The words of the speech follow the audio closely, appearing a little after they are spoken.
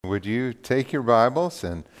Would you take your Bibles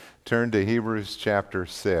and turn to Hebrews chapter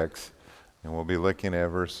 6, and we'll be looking at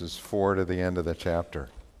verses 4 to the end of the chapter.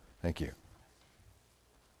 Thank you.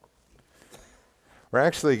 We're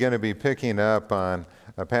actually going to be picking up on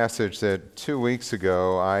a passage that 2 weeks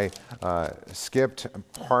ago I skipped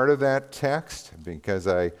part of that text because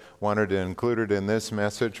I wanted to include it in this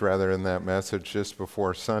message rather than that message just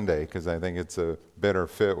before Sunday, because I think it's a better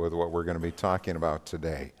fit with what we're going to be talking about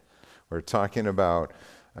today. We're talking about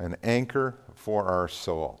an anchor for our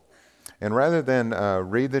soul. And rather than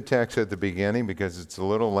read the text at the beginning because it's a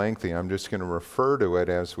little lengthy, I'm just going to refer to it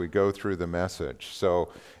as we go through the message. So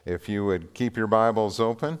if you would keep your Bibles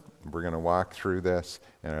open, we're going to walk through this,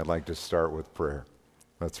 and I'd like to start with prayer.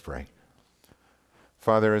 Let's pray.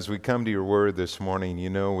 Father, as we come to your word this morning, you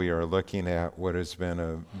know we are looking at what has been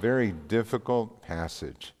a very difficult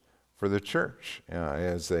passage for the church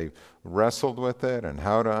as they wrestled with it and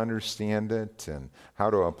how to understand it and how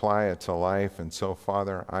to apply it to life. And so,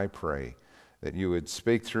 Father, I pray that you would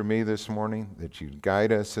speak through me this morning, that you'd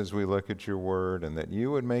guide us as we look at your word, and that you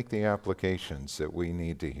would make the applications that we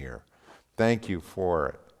need to hear. Thank you for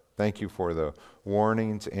it. Thank you for the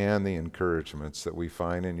warnings and the encouragements that we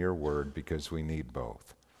find in your word, because we need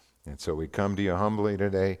both. And so we come to you humbly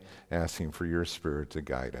today, asking for your Spirit to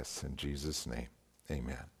guide us. In Jesus' name,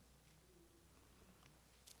 amen.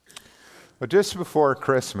 Well, just before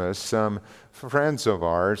Christmas, some friends of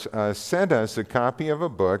ours sent us a copy of a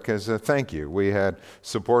book as a thank you. We had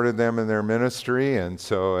supported them in their ministry, and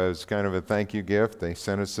so as kind of a thank you gift, they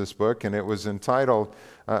sent us this book, and it was entitled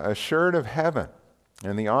Assured of Heaven.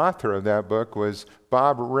 And the author of that book was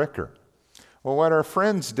Bob Ricker. Well, what our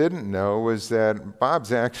friends didn't know was that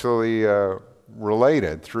Bob's actually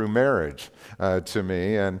related through marriage to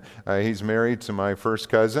me, and he's married to my first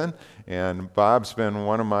cousin, and Bob's been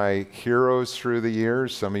one of my heroes through the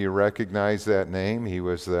years. Some of you recognize that name. He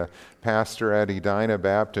was the pastor at Edina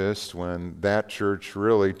Baptist when that church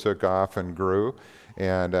really took off and grew,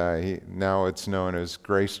 and now it's known as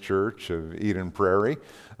Grace Church of Eden Prairie.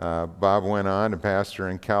 Bob went on to pastor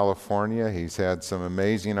in California. He's had some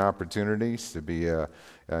amazing opportunities to be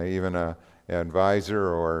even a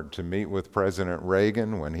advisor or to meet with President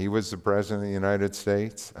Reagan when he was the president of the United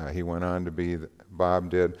States. He went on to be,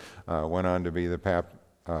 went on to be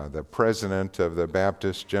the president of the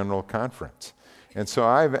Baptist General Conference. And so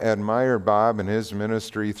I've admired Bob and his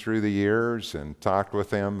ministry through the years and talked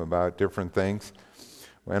with him about different things.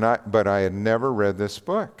 But I had never read this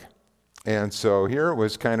book. And so here it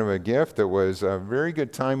was kind of a gift that was a very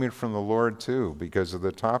good timing from the Lord too, because of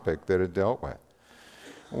the topic that it dealt with.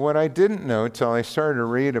 What I didn't know till I started to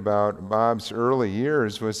read about Bob's early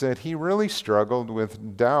years was that he really struggled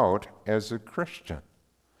with doubt as a Christian.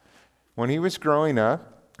 When he was growing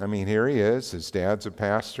up, here he is, his dad's a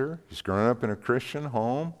pastor, he's grown up in a Christian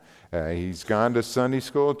home, he's gone to Sunday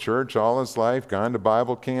school, church all his life, gone to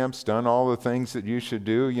Bible camps, done all the things that you should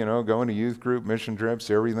do, going to youth group, mission trips,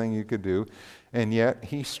 everything you could do, and yet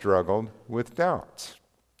he struggled with doubts.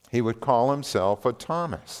 He would call himself a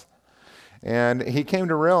Thomas. And he came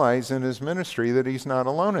to realize in his ministry that he's not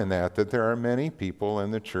alone in that there are many people in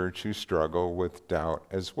the church who struggle with doubt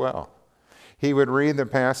as well. He would read the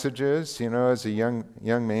passages, as a young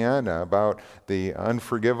man about the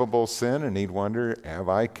unforgivable sin, and he'd wonder, have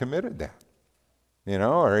I committed that?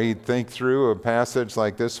 Or he'd think through a passage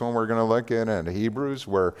like this one we're going to look at in Hebrews,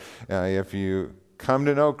 where if you come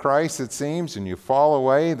to know Christ, it seems, and you fall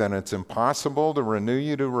away, then it's impossible to renew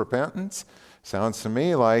you to repentance. Sounds to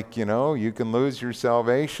me like, you can lose your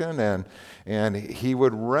salvation, and he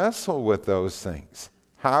would wrestle with those things.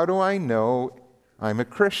 How do I know I'm a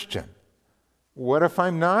Christian? What if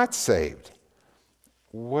I'm not saved?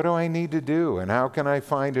 What do I need to do, and how can I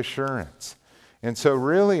find assurance? And so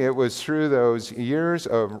really it was through those years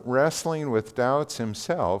of wrestling with doubts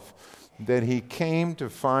himself that he came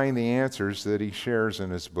to find the answers that he shares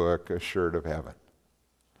in his book, Assured of Heaven.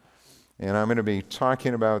 And I'm going to be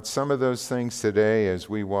talking about some of those things today as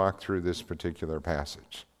we walk through this particular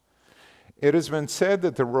passage. It has been said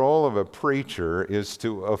that the role of a preacher is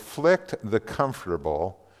to afflict the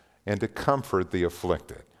comfortable and to comfort the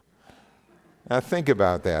afflicted. Now think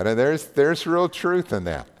about that. And there's real truth in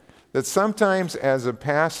that. That sometimes as a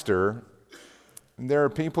pastor, there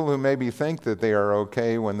are people who maybe think that they are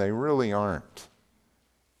okay when they really aren't.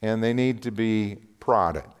 And they need to be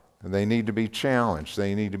prodded. They need to be challenged.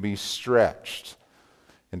 They need to be stretched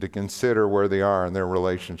and to consider where they are in their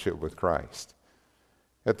relationship with Christ.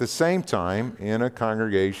 At the same time, in a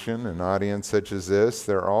congregation, an audience such as this,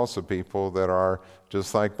 there are also people that are,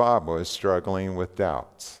 just like Bob was, struggling with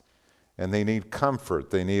doubts. and they need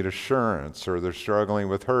comfort, they need assurance, or they're struggling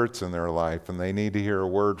with hurts in their life and they need to hear a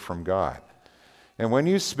word from God. And when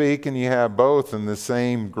you speak and you have both in the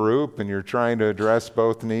same group and you're trying to address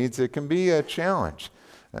both needs, it can be a challenge.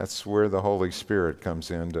 That's where the Holy Spirit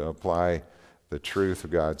comes in to apply the truth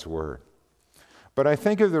of God's Word. But I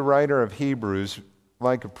think of the writer of Hebrews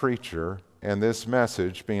like a preacher, and this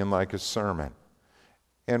message being like a sermon.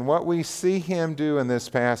 And what we see him do in this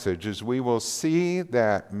passage is we will see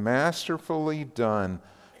that masterfully done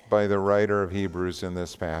by the writer of Hebrews in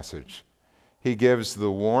this passage. He gives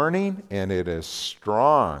the warning, and it is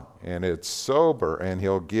strong, and it's sober, and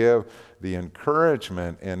he'll give the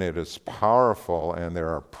encouragement, and it is powerful, and there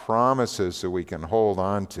are promises that we can hold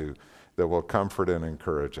on to that will comfort and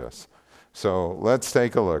encourage us. So let's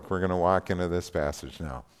take a look. We're going to walk into this passage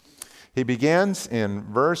now. He begins in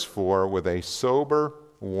verse 4 with a sober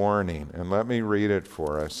warning, and let me read it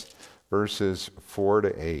for us, verses 4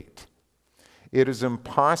 to 8. It is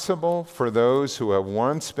impossible for those who have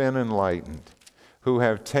once been enlightened, who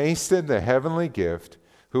have tasted the heavenly gift,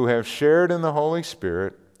 who have shared in the Holy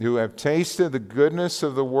Spirit, who have tasted the goodness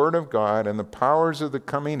of the Word of God and the powers of the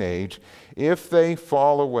coming age, if they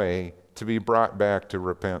fall away, to be brought back to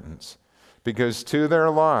repentance. Because to their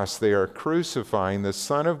loss they are crucifying the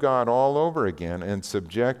Son of God all over again and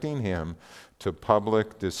subjecting him to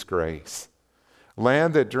public disgrace.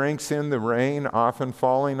 Land that drinks in the rain often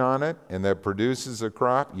falling on it, and that produces a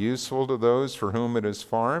crop useful to those for whom it is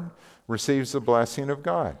farmed, receives the blessing of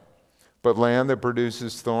God. But land that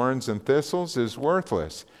produces thorns and thistles is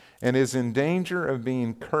worthless, and is in danger of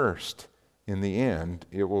being cursed. In the end,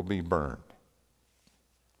 it will be burned.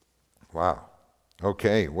 Wow.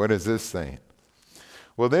 Okay, what is this saying?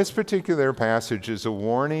 Well, this particular passage is a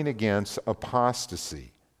warning against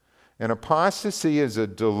apostasy. And apostasy is a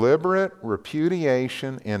deliberate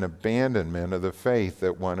repudiation and abandonment of the faith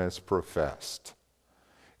that one has professed.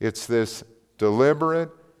 It's this deliberate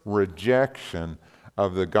rejection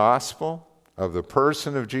of the gospel, of the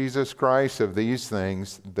person of Jesus Christ, of these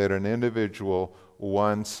things that an individual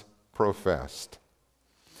once professed.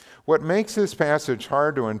 What makes this passage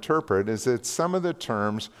hard to interpret is that some of the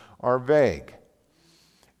terms are vague.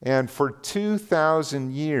 And for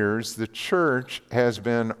 2,000 years, the church has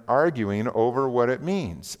been arguing over what it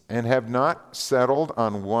means and have not settled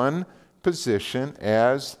on one position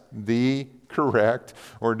as the correct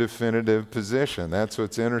or definitive position. That's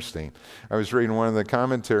what's interesting. I was reading one of the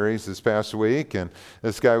commentaries this past week, and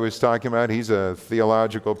this guy was talking about, he's a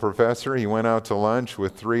theological professor. He went out to lunch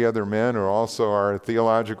with 3 other men who also are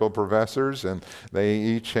theological professors, and they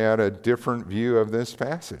each had a different view of this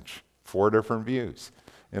passage, 4 different views.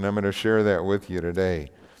 And I'm going to share that with you today,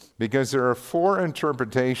 because there are 4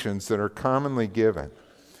 interpretations that are commonly given.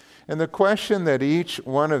 And the question that each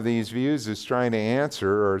one of these views is trying to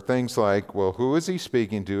answer are things like, well, who is he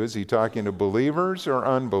speaking to? Is he talking to believers or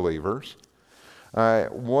unbelievers?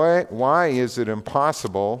 Why is it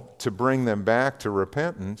impossible to bring them back to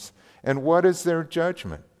repentance? And what is their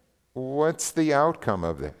judgment? What's the outcome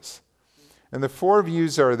of this? And the 4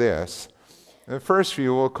 views are this. The first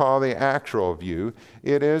view we'll call the actual view.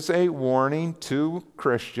 It is a warning to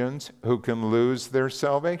Christians who can lose their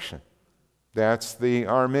salvation. That's the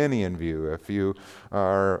Arminian view. If you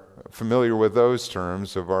are familiar with those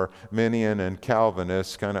terms of Arminian and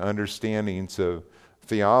Calvinist kind of understandings of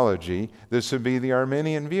theology, this would be the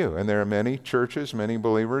Arminian view. And there are many churches, many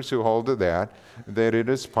believers who hold to that it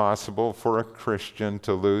is possible for a Christian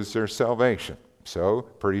to lose their salvation. So,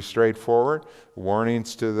 pretty straightforward.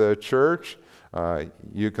 Warnings to the church.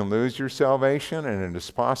 You can lose your salvation, and it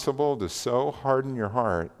is possible to so harden your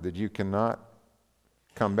heart that you cannot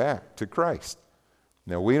come back to Christ.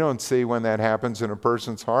 Now, we don't see when that happens in a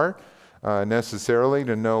person's heart necessarily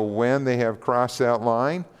to know when they have crossed that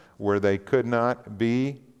line where they could not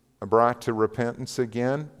be brought to repentance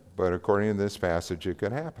again, but according to this passage, it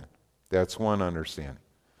could happen. That's one understanding.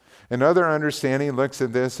 Another understanding looks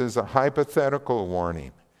at this as a hypothetical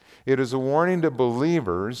warning. It is a warning to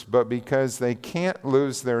believers, but because they can't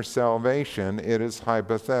lose their salvation, it is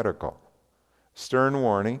hypothetical. Stern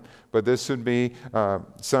warning, but this would be,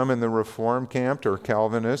 some in the Reformed camp or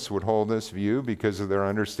Calvinists would hold this view because of their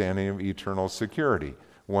understanding of eternal security.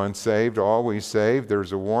 Once saved, always saved.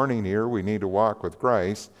 There's a warning here. We need to walk with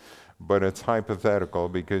Christ, but it's hypothetical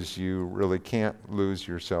because you really can't lose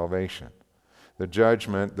your salvation. The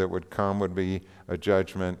judgment that would come would be a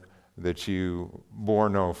judgment that you bore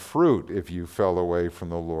no fruit if you fell away from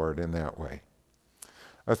the Lord in that way.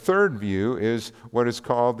 A third view is what is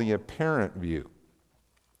called the apparent view.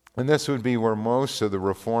 And this would be where most of the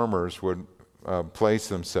reformers would place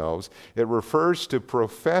themselves. It refers to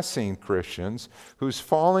professing Christians whose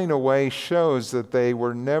falling away shows that they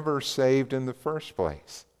were never saved in the first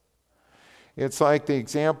place. It's like the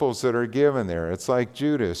examples that are given there. It's like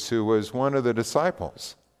Judas, who was one of the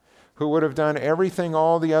disciples, who would have done everything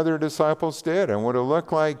all the other disciples did and would have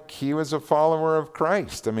looked like he was a follower of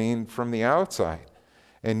Christ, from the outside.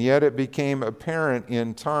 And yet it became apparent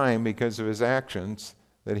in time because of his actions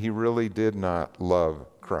that he really did not love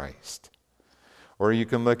Christ. Or you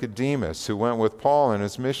can look at Demas, who went with Paul on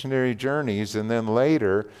his missionary journeys, and then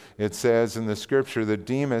later it says in the scripture that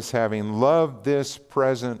Demas, having loved this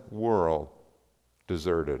present world,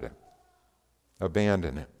 deserted him,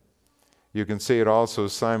 abandoned him. You can see it also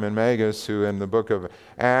Simon Magus, who in the book of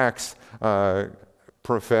Acts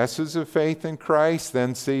professes a faith in Christ,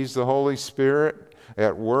 then sees the Holy Spirit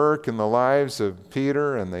at work in the lives of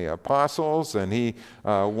Peter and the apostles, and he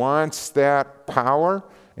wants that power,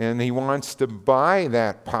 and he wants to buy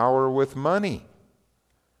that power with money.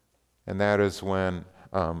 And that is when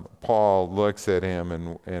Paul looks at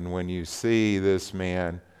him, and when you see this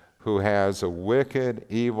man who has a wicked,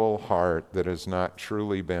 evil heart that has not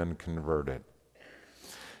truly been converted.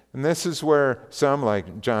 And this is where some,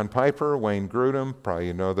 like John Piper, Wayne Grudem, probably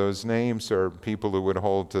you know those names, are people who would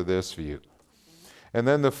hold to this view. And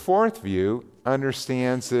then the fourth view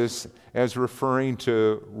understands this as referring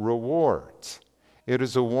to rewards. It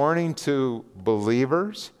is a warning to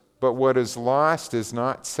believers, but what is lost is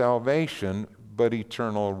not salvation, but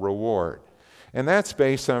eternal reward. And that's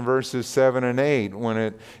based on verses 7 and 8,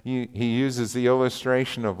 when he uses the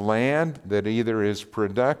illustration of land that either is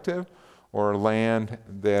productive or land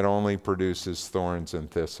that only produces thorns and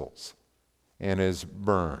thistles and is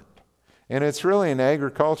burned. And it's really an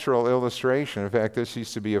agricultural illustration. In fact, this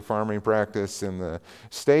used to be a farming practice in the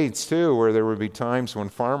States too, where there would be times when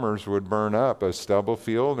farmers would burn up a stubble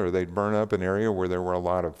field, or they'd burn up an area where there were a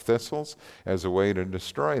lot of thistles as a way to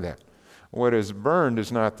destroy that. What is burned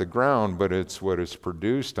is not the ground, but it's what is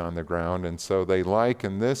produced on the ground. And so they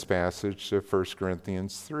liken this passage to 1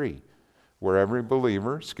 Corinthians 3, where every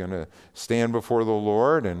believer is going to stand before the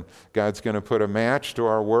Lord, and God's going to put a match to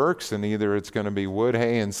our works, and either it's going to be wood,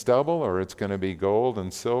 hay, and stubble, or it's going to be gold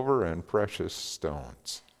and silver and precious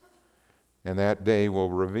stones. And that day will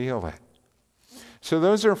reveal it. So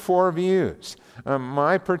those are four views.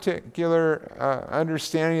 My particular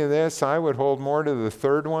understanding of this, I would hold more to the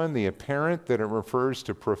third one, the apparent, that it refers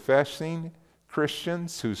to professing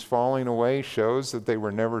Christians whose falling away shows that they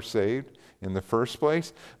were never saved in the first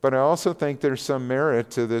place. But I also think there's some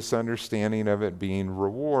merit to this understanding of it being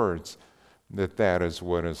rewards, that is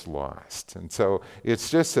what is lost. And so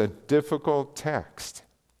it's just a difficult text.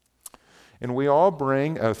 And we all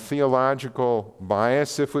bring a theological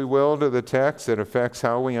bias, if we will, to the text that affects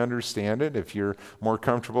how we understand it. If you're more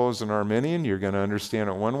comfortable as an Arminian, you're going to understand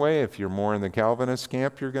it one way. If you're more in the Calvinist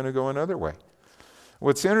camp, you're going to go another way.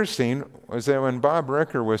 What's interesting was that when Bob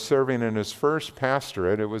Ricker was serving in his first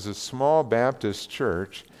pastorate, it was a small Baptist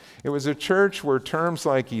church. It was a church where terms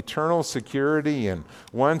like eternal security and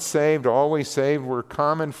once saved, always saved were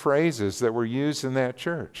common phrases that were used in that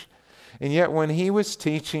church. And yet when he was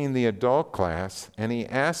teaching the adult class and he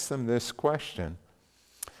asked them this question,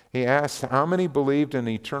 he asked how many believed in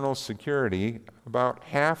eternal security, about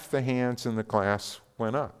half the hands in the class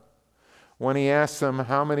went up. When he asked them,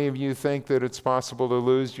 how many of you think that it's possible to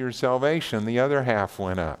lose your salvation, the other half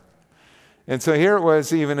went up. And so here it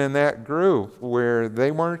was even in that group where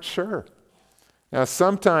they weren't sure. Now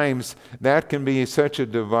sometimes that can be such a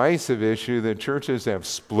divisive issue that churches have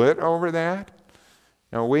split over that.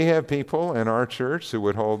 Now, we have people in our church who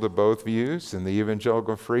would hold to both views. In the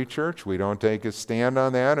Evangelical Free Church, we don't take a stand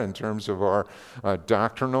on that in terms of our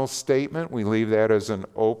doctrinal statement. We leave that as an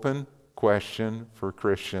open question for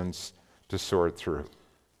Christians to sort through.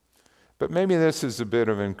 But maybe this is a bit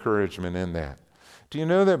of encouragement in that. Do you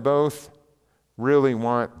know that both really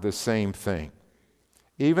want the same thing?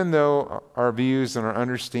 Even though our views and our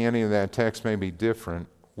understanding of that text may be different,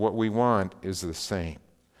 what we want is the same.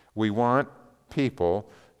 We want people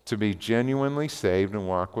to be genuinely saved and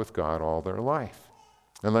walk with God all their life.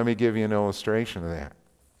 And let me give you an illustration of that.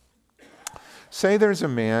 Say there's a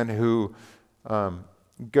man who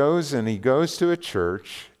goes to a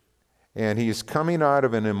church, and he's coming out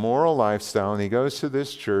of an immoral lifestyle, and he goes to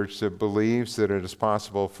this church that believes that it is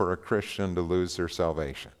possible for a Christian to lose their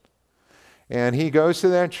salvation. And he goes to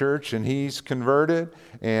that church, and he's converted,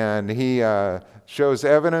 and he shows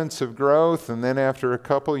evidence of growth, and then after a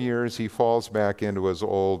couple years, he falls back into his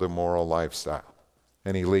old immoral lifestyle,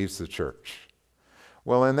 and he leaves the church.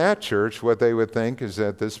 Well, in that church, what they would think is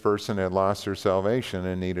that this person had lost their salvation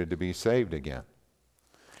and needed to be saved again.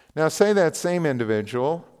 Now, say that same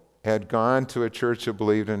individual had gone to a church that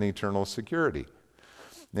believed in eternal security.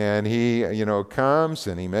 And he, comes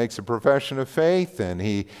and he makes a profession of faith and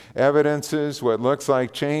he evidences what looks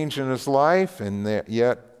like change in his life. And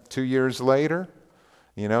yet 2 years later,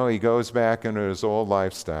 he goes back into his old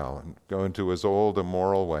lifestyle and go into his old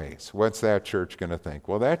immoral ways. What's that church going to think?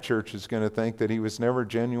 Well, that church is going to think that he was never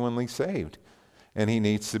genuinely saved and he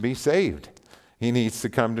needs to be saved. He needs to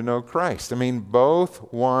come to know Christ.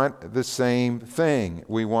 Both want the same thing.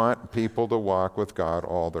 We want people to walk with God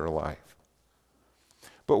all their life.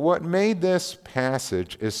 But what made this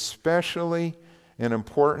passage especially an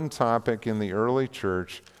important topic in the early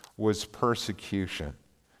church was persecution.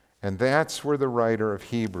 And that's where the writer of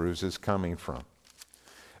Hebrews is coming from.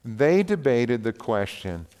 They debated the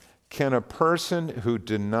question, can a person who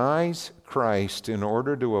denies Christ in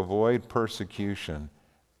order to avoid persecution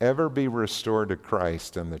ever be restored to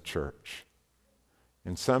Christ in the church?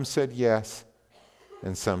 And some said yes,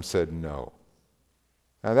 and some said no.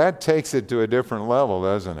 Now that takes it to a different level,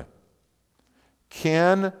 doesn't it?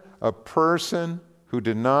 Can a person who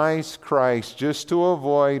denies Christ just to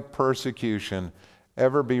avoid persecution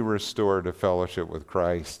ever be restored to fellowship with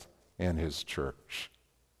Christ and his church?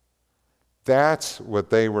 That's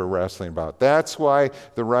what they were wrestling about. That's why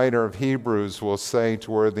the writer of Hebrews will say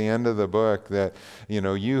toward the end of the book that,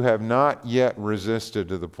 you have not yet resisted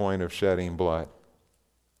to the point of shedding blood.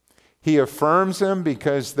 He affirms them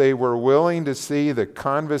because they were willing to see the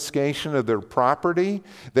confiscation of their property.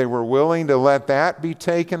 They were willing to let that be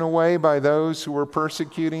taken away by those who were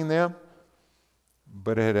persecuting them.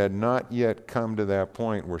 But it had not yet come to that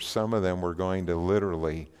point where some of them were going to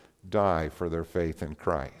literally die for their faith in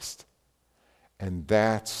Christ. And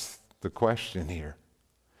that's the question here.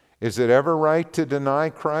 Is it ever right to deny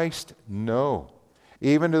Christ? No.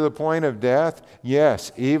 Even to the point of death?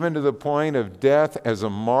 Yes. Even to the point of death as a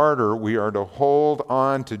martyr, we are to hold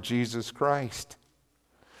on to Jesus Christ.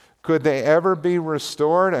 Could they ever be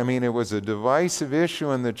restored? It was a divisive issue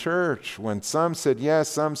in the church when some said yes,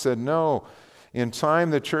 some said no. In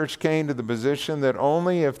time, the church came to the position that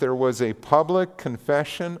only if there was a public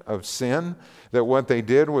confession of sin, that what they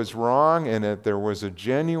did was wrong, and that there was a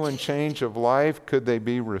genuine change of life, could they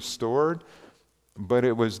be restored. But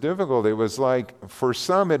it was difficult. It was like, for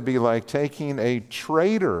some, it'd be like taking a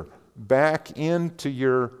traitor back into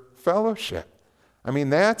your fellowship.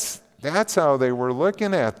 That's how they were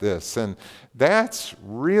looking at this, and that's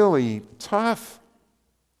really tough.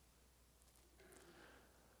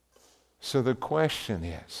 So the question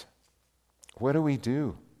is, what do we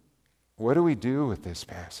do? What do we do with this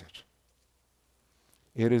passage?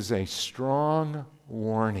 It is a strong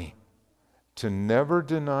warning to never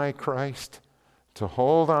deny Christ, to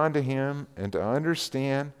hold on to him, and to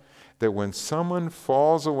understand that when someone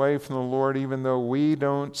falls away from the Lord, even though we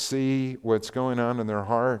don't see what's going on in their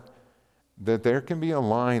heart, that there can be a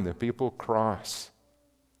line that people cross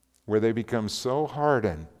where they become so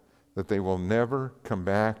hardened that they will never come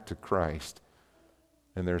back to Christ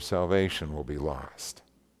and their salvation will be lost.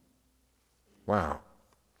 Wow.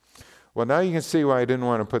 Well, now you can see why I didn't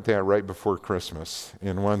want to put that right before Christmas,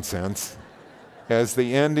 in one sense, as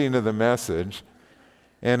the ending of the message,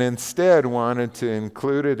 and instead wanted to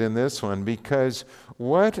include it in this one, because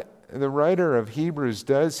what the writer of Hebrews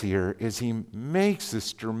does here is he makes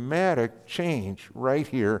this dramatic change right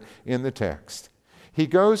here in the text. He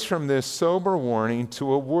goes from this sober warning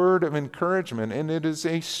to a word of encouragement, and it is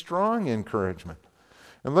a strong encouragement.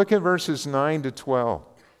 And look at verses 9 to 12.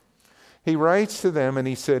 He writes to them and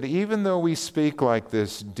he said, even though we speak like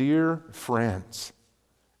this, dear friends,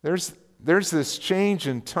 there's this change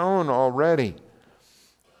in tone already.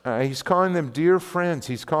 He's calling them dear friends.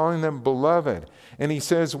 He's calling them beloved. And he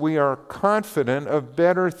says, we are confident of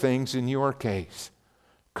better things in your case.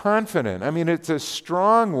 Confident. It's a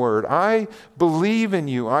strong word. I believe in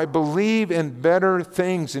you. I believe in better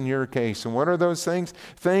things in your case. And what are those things?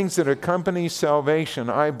 Things that accompany salvation.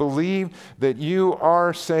 I believe that you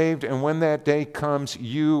are saved, and when that day comes,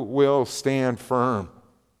 you will stand firm.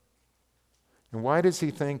 And why does he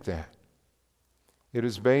think that? It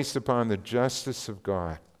is based upon the justice of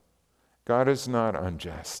God. God is not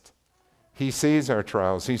unjust. He sees our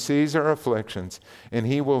trials. He sees our afflictions, and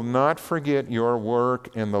he will not forget your work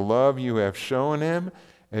and the love you have shown him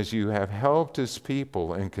as you have helped his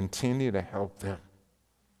people and continue to help them.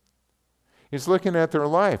 He's looking at their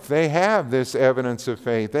life. They have this evidence of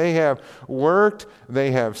faith. They have worked.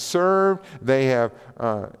 They have served. They have,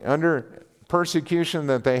 under persecution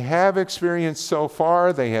that they have experienced so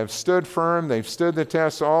far, they have stood firm. They've stood the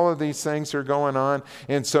test. All of these things are going on,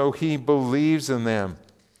 and so he believes in them.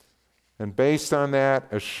 And based on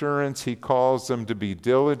that assurance, he calls them to be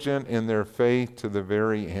diligent in their faith to the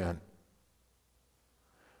very end.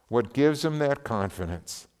 What gives them that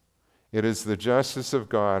confidence? It is the justice of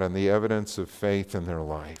God and the evidence of faith in their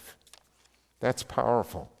life. That's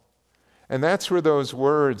powerful. And that's where those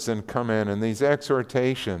words then come in, and these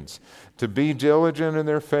exhortations to be diligent in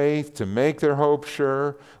their faith, to make their hope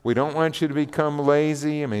sure. We don't want you to become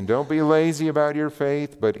lazy. Don't be lazy about your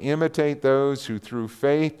faith, but imitate those who through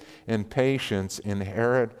faith and patience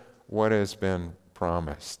inherit what has been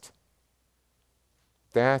promised.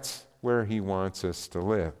 That's where he wants us to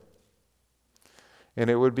live. And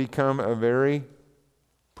it would become a very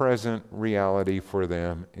present reality for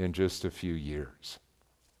them in just a few years.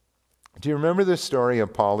 Do you remember the story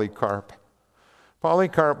of Polycarp?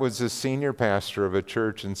 Polycarp was the senior pastor of a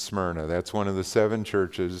church in Smyrna. That's one of the 7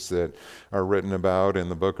 churches that are written about in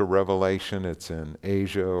the book of Revelation. It's in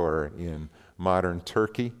Asia or in modern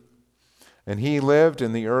Turkey. And he lived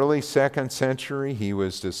in the early 2nd century. He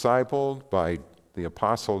was discipled by the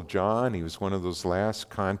Apostle John. He was one of those last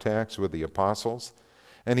contacts with the apostles.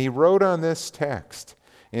 And he wrote on this text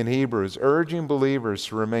in Hebrews, urging believers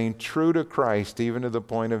to remain true to Christ even to the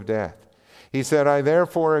point of death. He said, I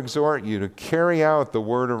therefore exhort you to carry out the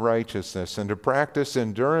word of righteousness and to practice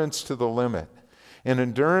endurance to the limit, an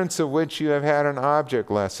endurance of which you have had an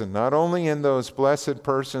object lesson, not only in those blessed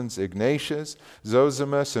persons Ignatius,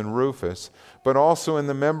 Zosimus, and Rufus, but also in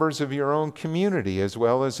the members of your own community, as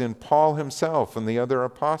well as in Paul himself and the other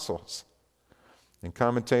apostles. And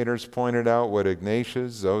commentators pointed out what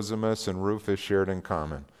Ignatius, Zosimus, and Rufus shared in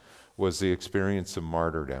common was the experience of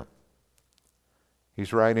martyrdom.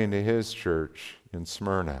 He's writing to his church in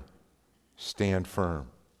Smyrna, stand firm,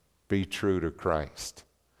 be true to Christ.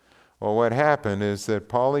 Well, what happened is that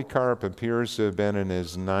Polycarp appears to have been in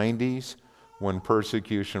his 90s when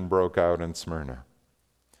persecution broke out in Smyrna.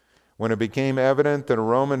 When it became evident that a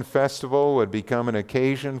Roman festival would become an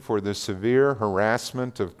occasion for the severe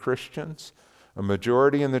harassment of Christians, a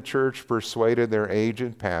majority in the church persuaded their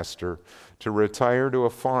aged pastor to retire to a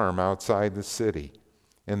farm outside the city.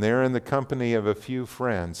 And there, in the company of a few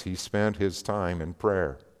friends, he spent his time in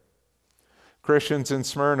prayer. Christians in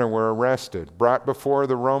Smyrna were arrested, brought before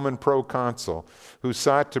the Roman proconsul, who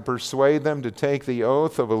sought to persuade them to take the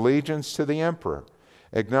oath of allegiance to the emperor,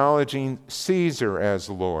 acknowledging Caesar as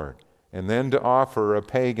Lord, and then to offer a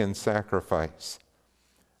pagan sacrifice.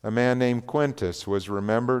 A man named Quintus was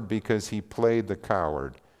remembered because he played the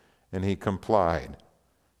coward, and he complied.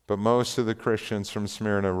 But most of the Christians from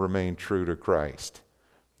Smyrna remained true to Christ.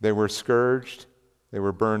 They were scourged, they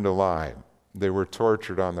were burned alive, they were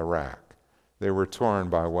tortured on the rack, they were torn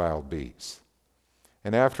by wild beasts.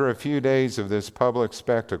 And after a few days of this public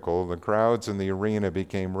spectacle, the crowds in the arena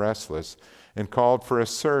became restless and called for a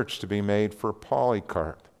search to be made for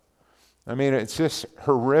Polycarp. It's just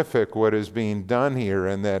horrific what is being done here,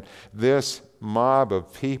 and that this mob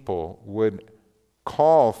of people would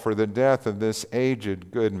call for the death of this aged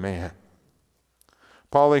good man.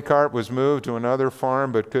 Polycarp was moved to another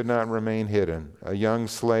farm but could not remain hidden. A young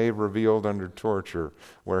slave revealed under torture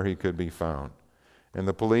where he could be found. And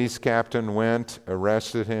the police captain went,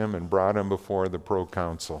 arrested him, and brought him before the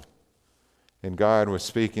proconsul. And God was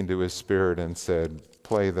speaking to his spirit and said,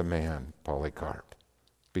 play the man, Polycarp.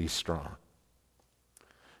 Be strong.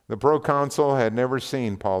 The proconsul had never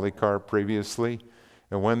seen Polycarp previously,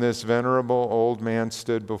 and when this venerable old man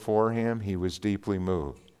stood before him, he was deeply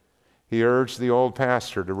moved. He urged the old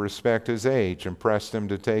pastor to respect his age and pressed him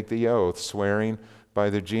to take the oath, swearing by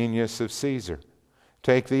the genius of Caesar.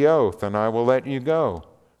 Take the oath, and I will let you go.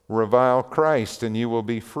 Revile Christ, and you will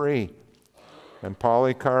be free. And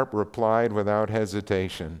Polycarp replied without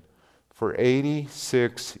hesitation, for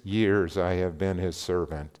 86 years I have been his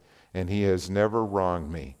servant, and he has never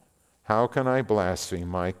wronged me. How can I blaspheme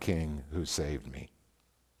my king who saved me?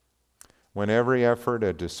 When every effort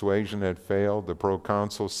at dissuasion had failed, the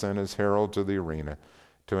proconsul sent his herald to the arena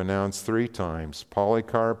to announce 3 times,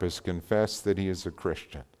 Polycarp has confessed that he is a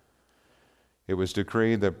Christian. It was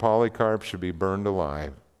decreed that Polycarp should be burned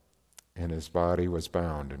alive, and his body was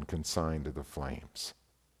bound and consigned to the flames.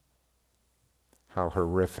 How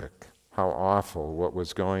horrific, how awful what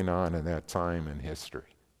was going on in that time in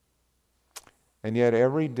history. And yet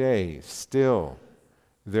every day, still,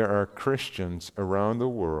 there are Christians around the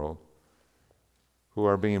world who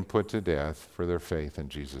are being put to death for their faith in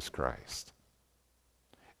Jesus Christ.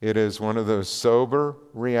 It is one of those sober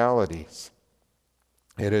realities.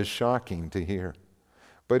 It is shocking to hear.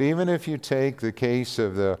 But even if you take the case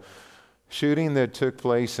of the shooting that took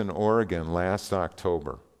place in Oregon last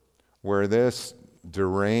October, where this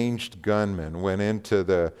deranged gunman went into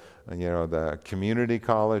the the community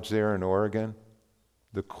college there in Oregon,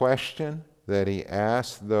 the question that he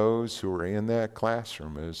asked those who were in that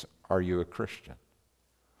classroom is, "Are you a Christian?"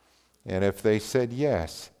 And if they said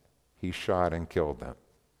yes, he shot and killed them.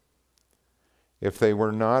 If they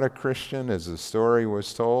were not a Christian, as the story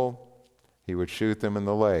was told, he would shoot them in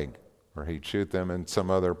the leg, or he'd shoot them in some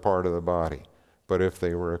other part of the body. But if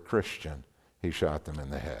they were a Christian, he shot them in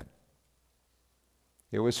the head.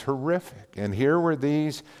 It was horrific. And here were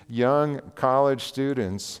these young college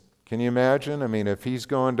students. Can you imagine? I mean, if he's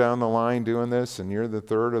going down the line doing this and you're the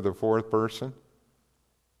third or the fourth person,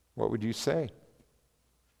 what would you say?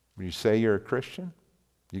 Would you say you're a Christian?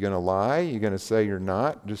 You going to lie? You going to say you're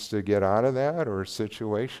not just to get out of that or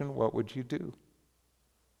situation? What would you do?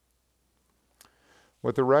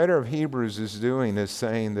 What the writer of Hebrews is doing is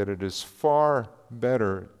saying that it is far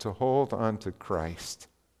better to hold on to Christ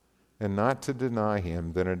and not to deny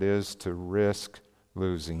him than it is to risk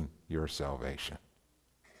losing your salvation.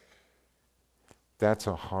 That's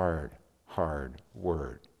a hard, hard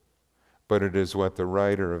word. But it is what the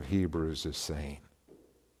writer of Hebrews is saying.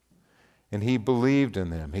 And he believed in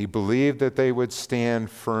them. He believed that they would stand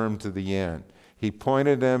firm to the end. He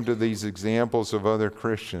pointed them to these examples of other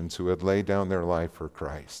Christians who had laid down their life for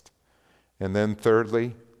Christ. And then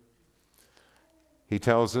thirdly, he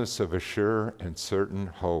tells us of a sure and certain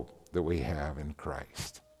hope that we have in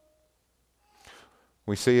Christ.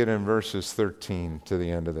 We see it in verses 13 to the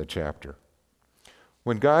end of the chapter.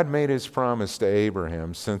 When God made his promise to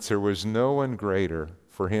Abraham, since there was no one greater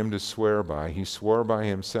for him to swear by, he swore by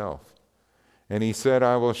himself. And he said,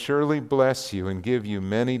 "I will surely bless you and give you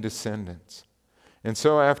many descendants." And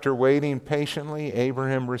so after waiting patiently,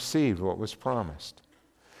 Abraham received what was promised.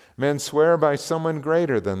 Men swear by someone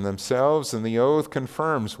greater than themselves, and the oath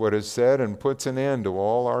confirms what is said and puts an end to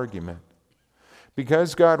all argument.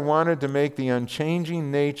 Because God wanted to make the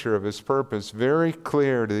unchanging nature of his purpose very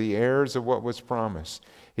clear to the heirs of what was promised,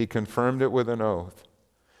 he confirmed it with an oath.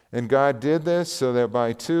 And God did this so that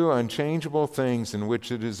by two unchangeable things in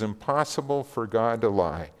which it is impossible for God to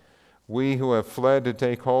lie, we who have fled to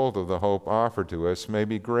take hold of the hope offered to us may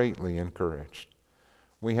be greatly encouraged.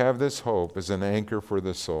 We have this hope as an anchor for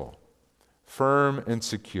the soul, firm and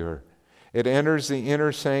secure. It enters the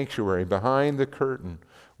inner sanctuary behind the curtain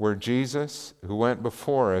where Jesus, who went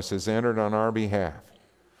before us, has entered on our behalf,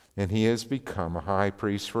 and he has become a high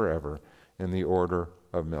priest forever in the order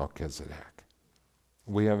of Melchizedek.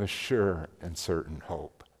 We have a sure and certain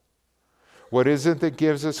hope. What is it that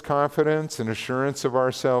gives us confidence and assurance of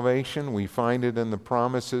our salvation? We find it in the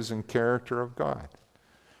promises and character of God.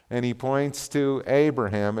 And he points to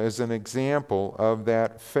Abraham as an example of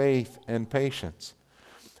that faith and patience.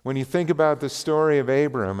 When you think about the story of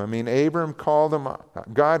Abram,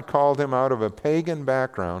 God called him out of a pagan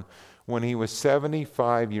background when he was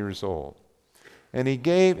 75 years old. And he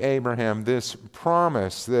gave Abraham this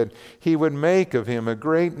promise that he would make of him a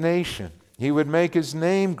great nation. He would make his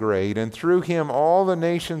name great, and through him all the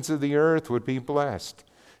nations of the earth would be blessed.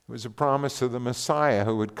 It was a promise of the Messiah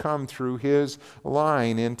who would come through his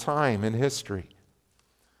line in time and history.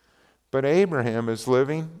 But Abraham is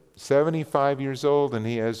living 75 years old and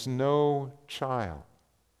he has no child.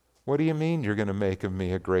 What do you mean you're going to make of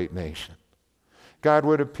me a great nation? God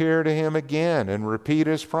would appear to him again and repeat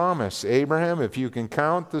his promise. Abraham, if you can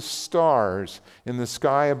count the stars in the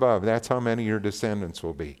sky above, that's how many your descendants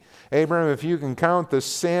will be. Abraham, if you can count the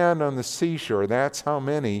sand on the seashore, that's how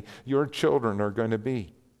many your children are going to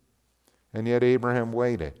be. And yet Abraham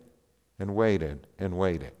waited and waited and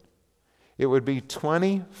waited. It would be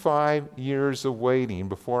 25 years of waiting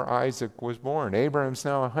before Isaac was born. Abraham's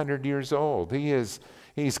now 100 years old. He's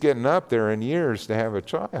getting up there in years to have a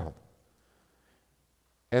child.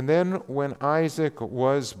 And then when Isaac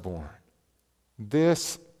was born,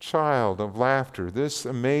 this child of laughter, this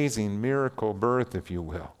amazing miracle birth, if you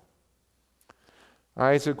will,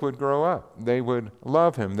 Isaac would grow up. They would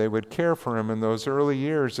love him. They would care for him in those early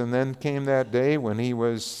years. And then came that day when he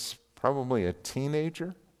was probably a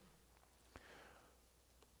teenager,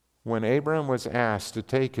 when Abraham was asked to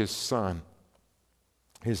take his son,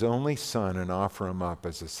 his only son, and offer him up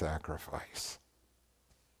as a sacrifice.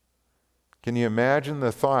 Can you imagine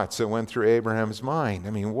the thoughts that went through Abraham's mind? I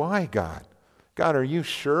mean, why, God? God, are you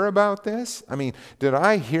sure about this? I mean, did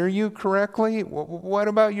I hear you correctly? What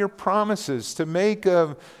about your promises to make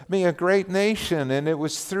of me a great nation? And it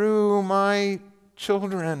was through my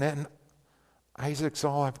children, and Isaac's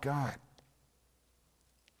all I've got.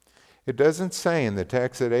 It doesn't say in the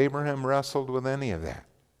text that Abraham wrestled with any of that.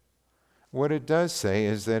 What it does say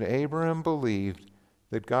is that Abraham believed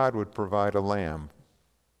that God would provide a lamb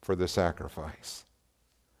for the sacrifice.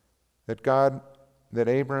 That God that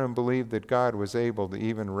Abraham believed that God was able to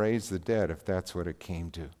even raise the dead if that's what it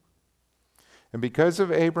came to. And because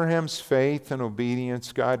of Abraham's faith and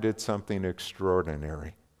obedience, God did something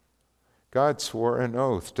extraordinary. God swore an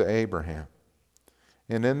oath to Abraham.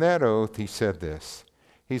 And in that oath, he said this.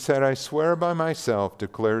 He said, I swear by myself,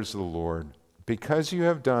 declares the Lord, because you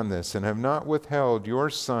have done this and have not withheld your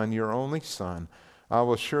son, your only son, I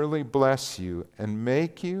will surely bless you and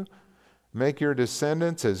make your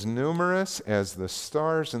descendants as numerous as the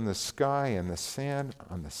stars in the sky and the sand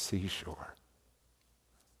on the seashore.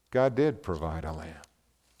 God did provide a lamb.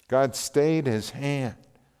 God stayed his hand.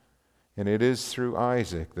 And it is through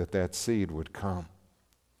Isaac that seed would come.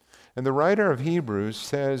 And the writer of Hebrews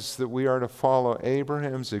says that we are to follow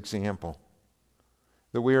Abraham's example,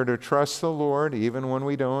 that we are to trust the Lord even when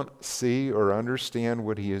we don't see or understand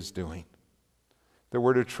what he is doing, that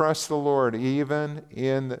we're to trust the Lord even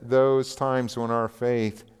in those times when our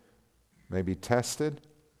faith may be tested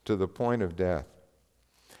to the point of death,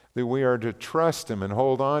 that we are to trust him and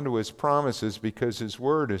hold on to his promises because his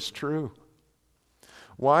word is true.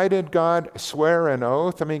 Why did God swear an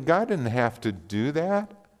oath? I mean, God didn't have to do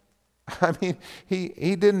that. I mean, he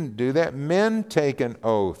didn't do that. Men take an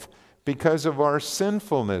oath because of our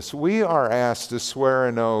sinfulness. We are asked to swear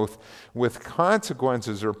an oath with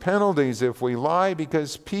consequences or penalties if we lie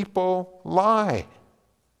because people lie.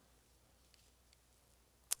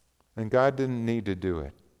 And God didn't need to do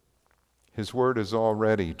it. His word is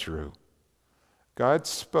already true. God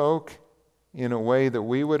spoke in a way that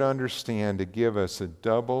we would understand to give us a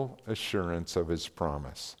double assurance of his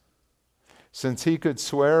promise. Since he could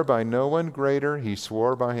swear by no one greater, he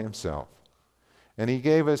swore by himself. And he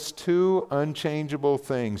gave us two unchangeable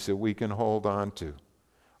things that we can hold on to.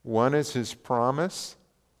 One is his promise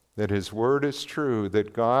that his word is true,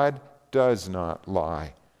 that God does not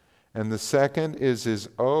lie. And the second is his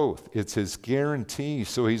oath. It's his guarantee.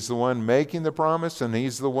 So he's the one making the promise, and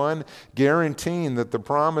he's the one guaranteeing that the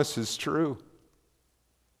promise is true.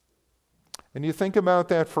 And you think about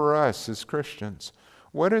that for us as Christians.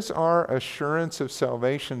 What is our assurance of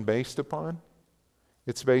salvation based upon?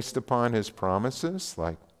 It's based upon his promises,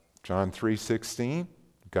 like John 3:16.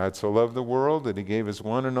 God so loved the world that he gave his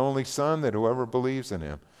one and only Son, that whoever believes in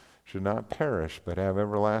him should not perish but have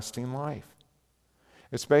everlasting life.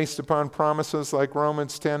 It's based upon promises like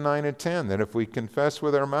Romans 10:9 and 10, that if we confess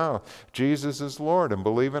with our mouth Jesus is Lord and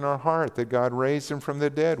believe in our heart that God raised him from the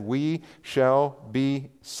dead, we shall be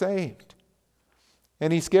saved.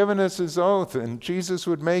 And he's given us his oath, and Jesus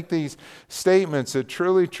would make these statements that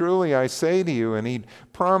truly, truly I say to you, and he'd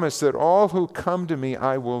promise that all who come to me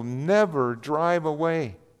I will never drive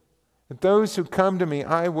away. That those who come to me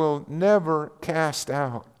I will never cast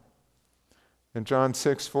out. In John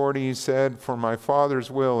 6:40 he said, for my Father's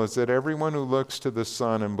will is that everyone who looks to the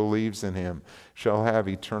Son and believes in him shall have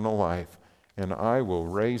eternal life, and I will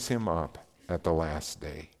raise him up at the last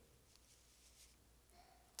day.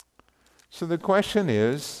 So the question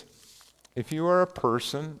is, if you are a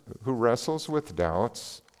person who wrestles with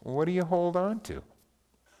doubts, what do you hold on to?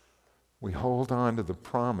 We hold on to the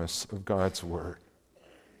promise of God's word.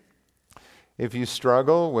 If you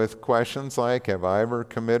struggle with questions like, have I ever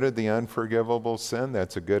committed the unforgivable sin?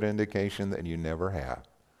 That's a good indication that you never have.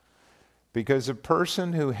 Because a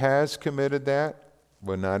person who has committed that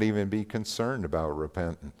would not even be concerned about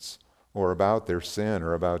repentance or about their sin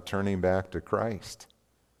or about turning back to Christ.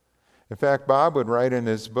 In fact, Bob would write in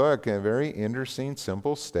his book a very interesting,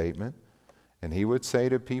 simple statement, and he would say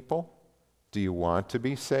to people, do you want to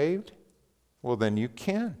be saved? Well, then you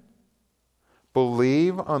can.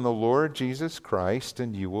 Believe on the Lord Jesus Christ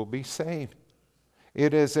and you will be saved.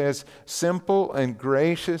 It is as simple and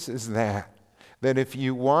gracious as that. That if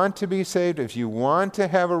you want to be saved, if you want to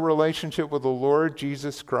have a relationship with the Lord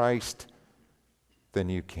Jesus Christ, then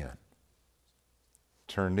you can.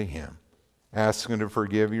 Turn to him. Ask him to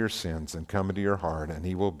forgive your sins and come into your heart, and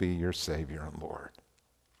he will be your Savior and Lord.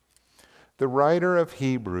 The writer of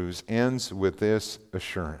Hebrews ends with this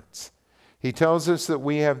assurance. He tells us that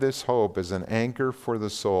we have this hope as an anchor for the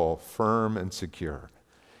soul, firm and secure.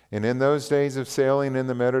 And in those days of sailing in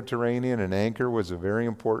the Mediterranean, an anchor was a very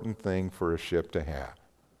important thing for a ship to have.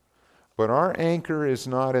 But our anchor is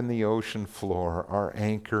not in the ocean floor. Our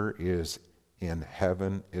anchor is in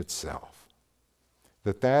heaven itself.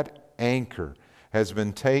 That anchor has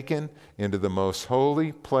been taken into the most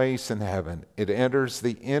holy place in heaven. It enters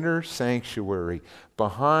the inner sanctuary,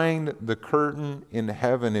 behind the curtain in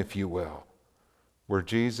heaven, if you will, where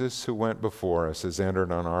Jesus, who went before us, has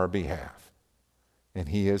entered on our behalf. And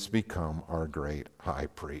he has become our great high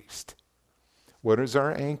priest. What is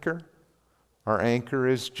our anchor? Our anchor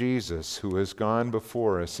is Jesus, who has gone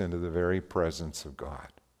before us into the very presence of God.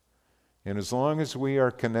 And as long as we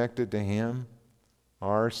are connected to him,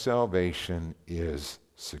 our salvation is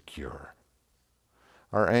secure.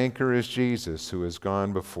 Our anchor is Jesus, who has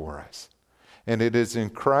gone before us. And it is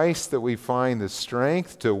in Christ that we find the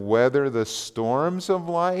strength to weather the storms of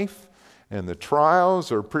life and the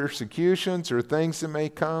trials or persecutions or things that may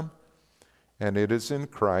come. And it is in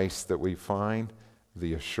Christ that we find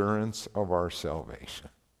the assurance of our salvation.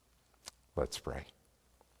 Let's pray.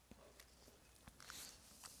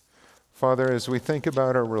 Father, as we think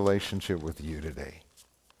about our relationship with you today,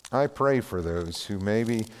 I pray for those who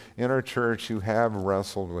maybe in our church who have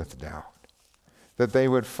wrestled with doubt, that they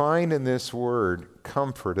would find in this word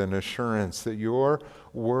comfort and assurance that your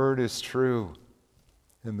word is true,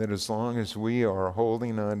 and that as long as we are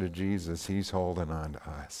holding on to Jesus, he's holding on to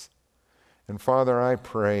us. And Father, I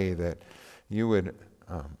pray that you would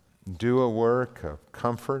do a work of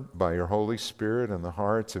comfort by your Holy Spirit in the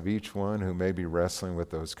hearts of each one who may be wrestling with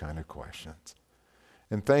those kind of questions.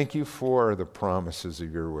 And thank you for the promises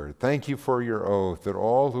of your word. Thank you for your oath that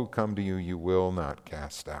all who come to you, you will not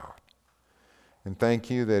cast out. And thank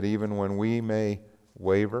you that even when we may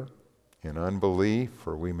waver in unbelief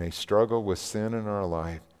or we may struggle with sin in our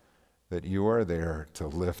life, that you are there to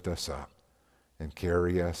lift us up and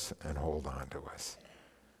carry us and hold on to us.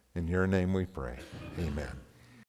 In your name we pray. Amen.